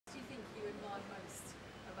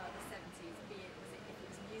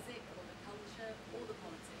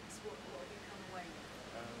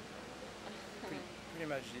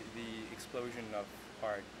the explosion of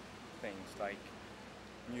art things like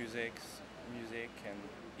music, and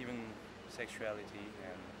even sexuality,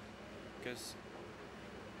 and because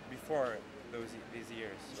before these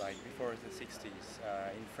years, like before the 60s,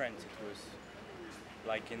 in France it was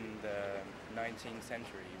like in the 19th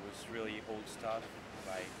century, it was really old stuff,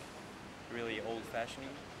 like really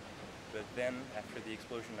old-fashioned. But then after the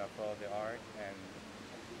explosion of all the art and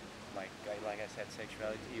like I said,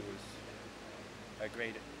 sexuality was a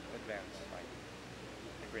great advance, like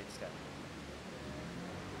a great step.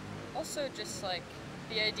 Also, just like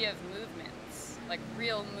the idea of movements, like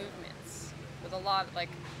real movements, with a lot, like,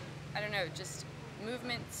 I don't know, just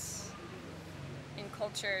movements in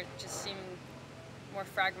culture just seem more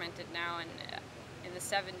fragmented now, and in the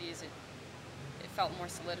 70s it felt more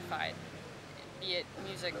solidified, be it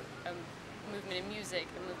music, a movement in music,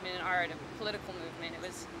 a movement in art, a political movement.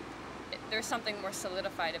 There's something more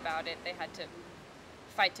solidified about it. They had to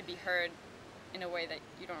fight to be heard in a way that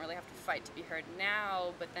you don't really have to fight to be heard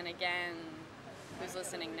now, but then again, who's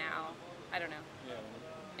listening now? I don't know.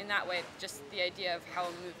 Yeah. In that way, just the idea of how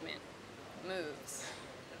a movement moves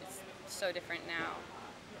is so different now,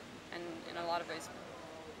 and in a lot of ways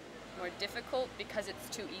more difficult because it's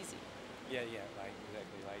too easy. Yeah, like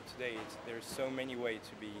exactly. Like today, there's so many ways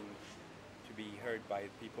to be heard by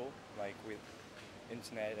people, like with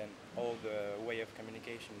internet and all the way of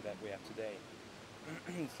communication that we have today.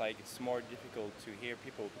 It's like it's more difficult to hear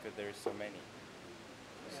people because there's so many.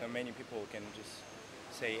 So many people can just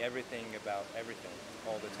say everything about everything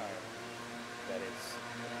all the time. That it's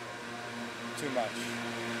too much.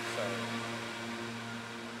 So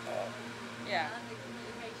Yeah.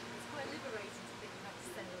 It's quite liberating to think you have to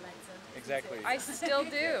send a letter. exactly. I still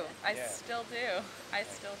do. I Yeah. still do. I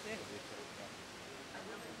still do.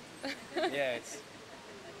 Yeah, it's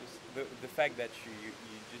just the fact that you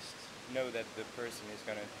just know that the person is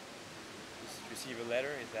gonna just receive a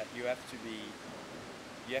letter is that you have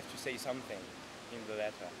to say something in the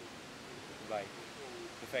letter. Like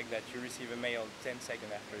the fact that you receive a mail 10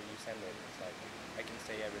 seconds after you send it, it's like I can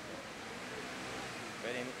say everything.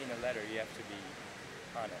 But in a letter you have to be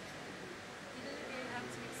honest. You don't have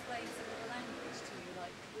to explain some of the language to you,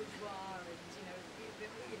 like bourgeois and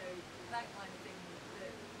that kind of thing.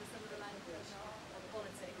 Some of the language of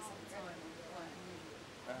politics at the time were quite unusual.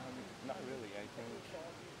 Not really. I think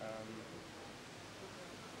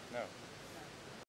no.